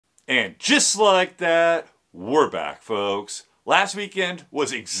And just like that, we're back, folks. Last weekend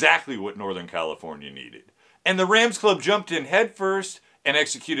was exactly what Northern California needed. And the Rams Club jumped in headfirst and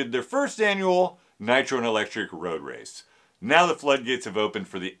executed their first annual Nitro and Electric road race. Now the floodgates have opened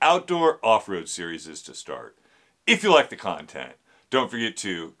for the outdoor off-road series to start. If you like the content, don't forget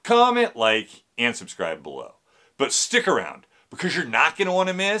to comment, like, and subscribe below. But stick around, because you're not going to want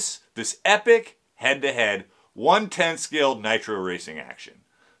to miss this epic head-to-head 1/10 scale Nitro Racing action.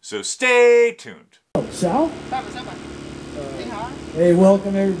 So stay tuned. Sal? Hey,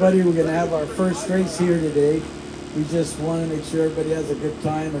 welcome everybody. We're going to have our first race here today. We just want to make sure everybody has a good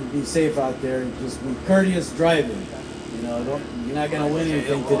time and be safe out there and just be courteous driving. You know, you're not going to win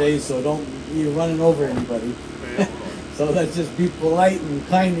anything today, so don't be running over anybody. So let's just be polite and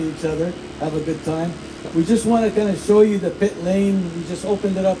kind to each other. Have a good time. We just want to kind of show you the pit lane. We just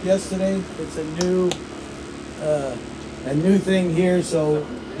opened it up yesterday. It's a new thing here, so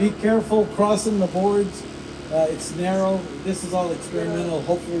be careful crossing the boards. It's narrow. This is all experimental.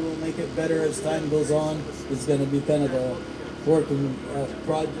 Hopefully we'll make it better as time goes on. It's going to be kind of a working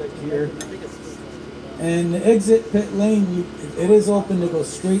project here. And the exit pit lane, it is open to go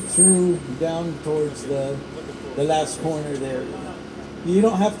straight through down towards the last corner there. You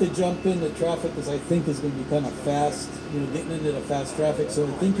don't have to jump into traffic because I think it's going to be kind of fast, you know, getting into the fast traffic. So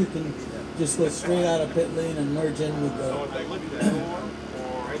I think you can just go straight out of pit lane and merge in with the...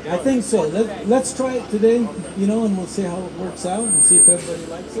 I think so. Let's try it today, you know, and we'll see how it works out and see if everybody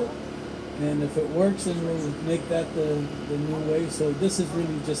likes it. And if it works, then we'll make that the new way. So this is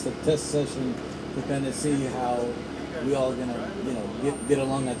really just a test session to kind of see how we all gonna, you know, get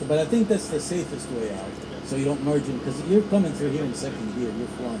along at it. But I think that's the safest way out. So you don't merge in, because you're coming through here in second gear, you're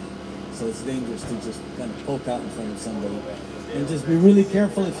flying. So it's dangerous to just kind of poke out in front of somebody. And just be really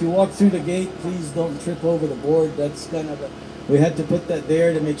careful if you walk through the gate. Please don't trip over the board. That's kind of we had to put that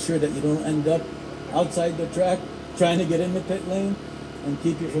there to make sure that you don't end up outside the track trying to get in the pit lane and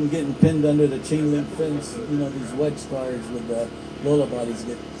keep you from getting pinned under the chain link fence. You know, these wedge cars with the Lola bodies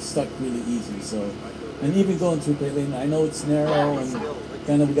get stuck really easy. So, and even going through pit lane, I know it's narrow and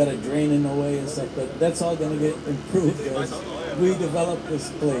kind of got a drain in the way and stuff, but that's all going to get improved as we develop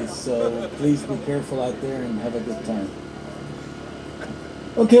this place. So please be careful out there and have a good time.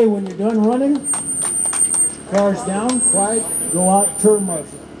 Okay, when you're done running, car's down, quiet, go out, turn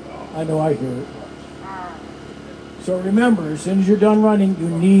marshal. I know I hear it. So remember, as soon as you're done running, you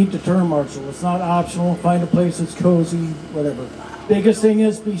need to turn marshal. It's not optional. Find a place that's cozy, whatever. Biggest thing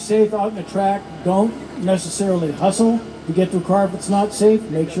is be safe out in the track. Don't necessarily hustle to get to a car if it's not safe.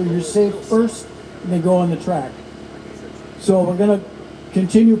 Make sure you're safe first, and then go on the track. So we're going to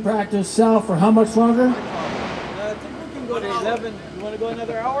continue practice, Sal, for how much longer? I think we can go to 11. You want to go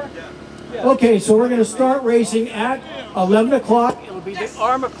another hour? Yeah. Okay, so we're going to start racing at 11 o'clock. It'll be the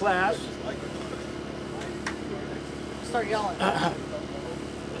ARMA class. Start yelling.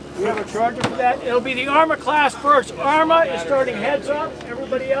 We have a charger for that. It'll be the ARMA class first. ARMA is starting heads up.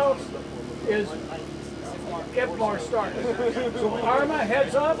 Everybody else is IFMAR start. So ARMA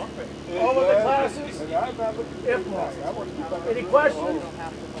heads up. All of the classes, IFMAR. Any questions?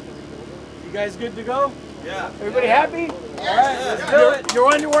 You guys good to go? Yeah. Everybody happy? All right, let's do it.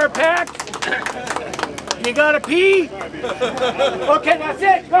 Your underwear packed? You got to pee? Okay, that's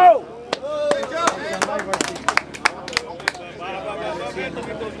it. Go.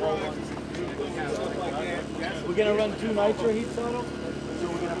 We're going to run 2 nitro heats on them, so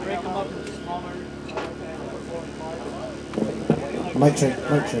we're going to break them up into smaller. Mic check.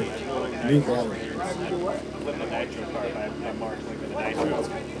 You got it. With the nitro car by Mark, like the nitro.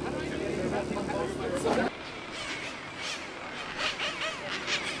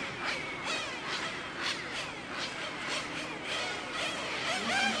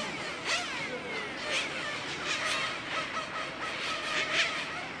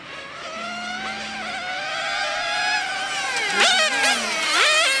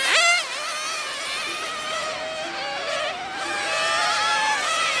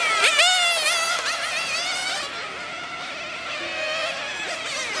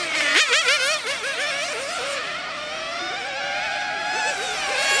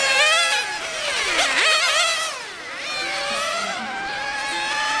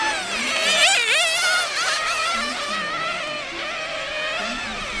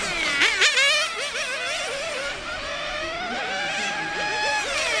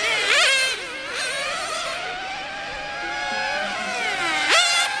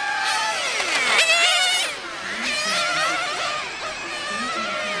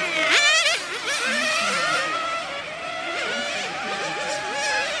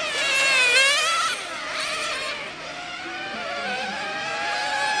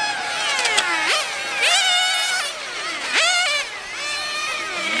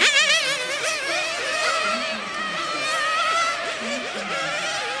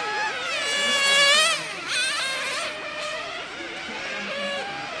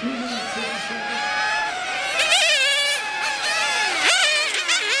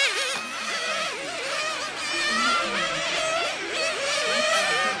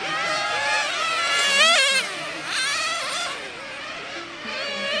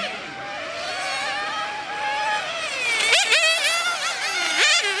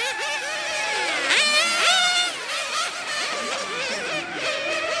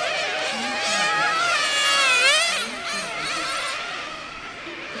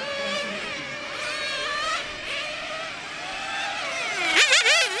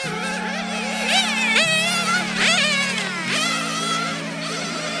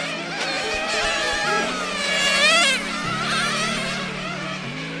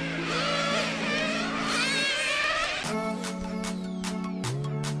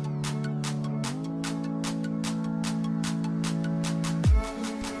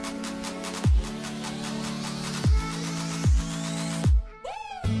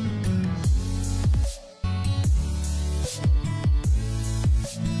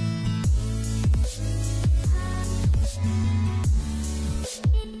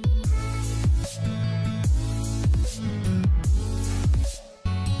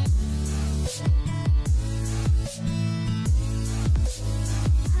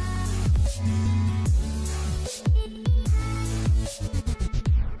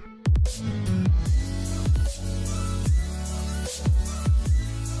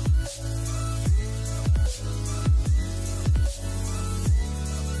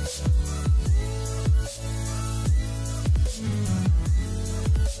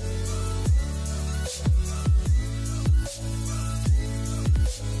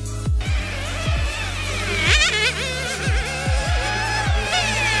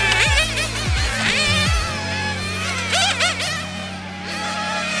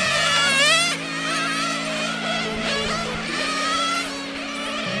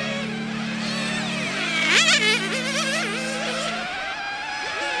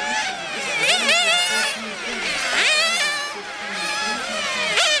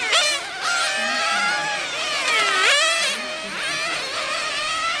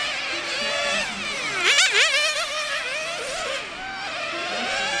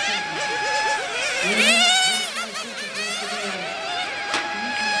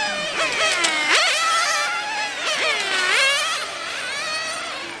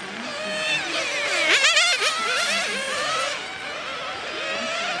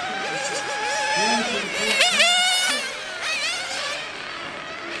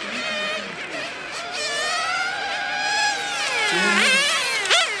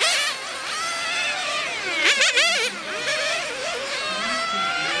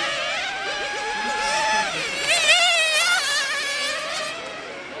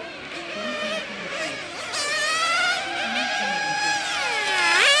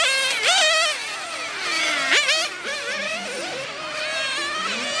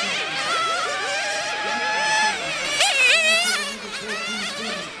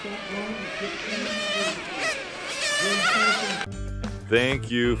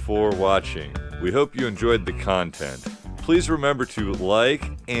 Thank you for watching. We hope you enjoyed the content. Please remember to like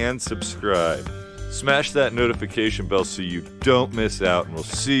and subscribe. Smash that notification bell so you don't miss out, and we'll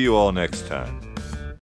see you all next time.